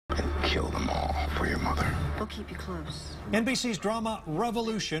kill them all for your mother. We'll keep you close. NBC's drama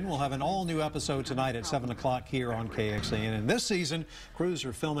Revolution will have an all-new episode tonight at 7 o'clock here on KXAN. And this season, crews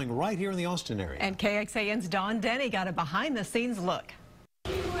are filming right here in the Austin area. And KXAN's Don Denny got a behind-the-scenes look.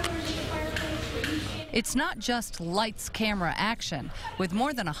 It's not just lights, camera, action. With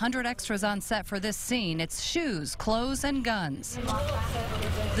more than 100 extras on set for this scene, it's shoes, clothes, and guns.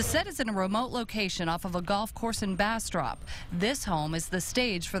 The set is in a remote location off of a golf course in Bastrop. This home is the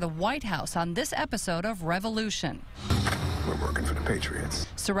stage for the White House on this episode of Revolution. We're working for the Patriots.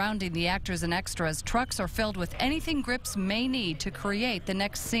 Surrounding the actors and extras, trucks are filled with anything grips may need to create the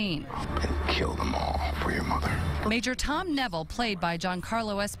next scene. And kill them all for your mother. Major Tom Neville, played by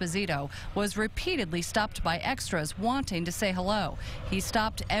Giancarlo Esposito, was repeatedly stopped by extras wanting to say hello. He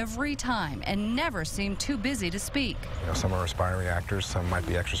stopped every time and never seemed too busy to speak. You know, some are aspiring actors, some might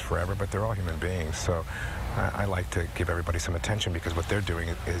be extras forever, but they're all human beings. So I like to give everybody some attention because what they're doing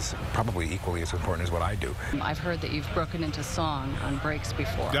is probably equally as important as what I do. I've heard that you've broken into song on breaks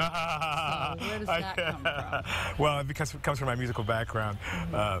before. So where does that come from? Well, because it comes from my musical background,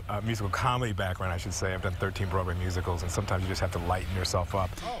 musical comedy background, I should say. I've done 13 Broadway musicals, and sometimes you just have to lighten yourself up.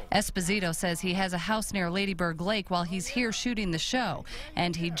 Esposito says he has a house near Lady Bird Lake while he's here shooting the show,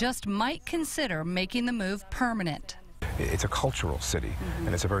 and he just might consider making the move permanent. It's a cultural city,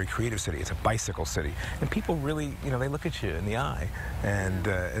 and it's a very creative city. It's a bicycle city, and people really, you know, they look at you in the eye.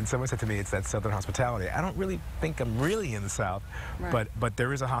 And someone said to me, it's that Southern hospitality. I don't really think I'm really in the South, right. but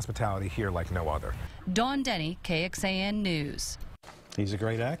there is a hospitality here like no other. Don Denny, KXAN News. He's a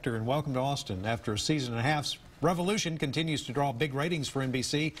great actor, and welcome to Austin. After a season and a half, Revolution continues to draw big ratings for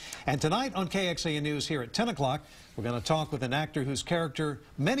NBC. And tonight on KXAN News here at 10 o'clock, we're going to talk with an actor whose character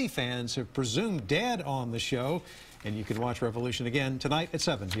many fans have presumed dead on the show. And you can watch Revolution again tonight at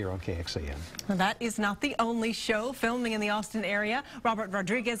 7 here on KXAN. Well, that is not the only show filming in the Austin area. Robert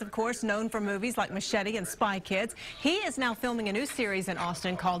Rodriguez, of course, known for movies like Machete and Spy Kids. He is now filming a new series in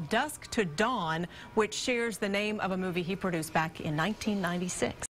Austin called Dusk to Dawn, which shares the name of a movie he produced back in 1996.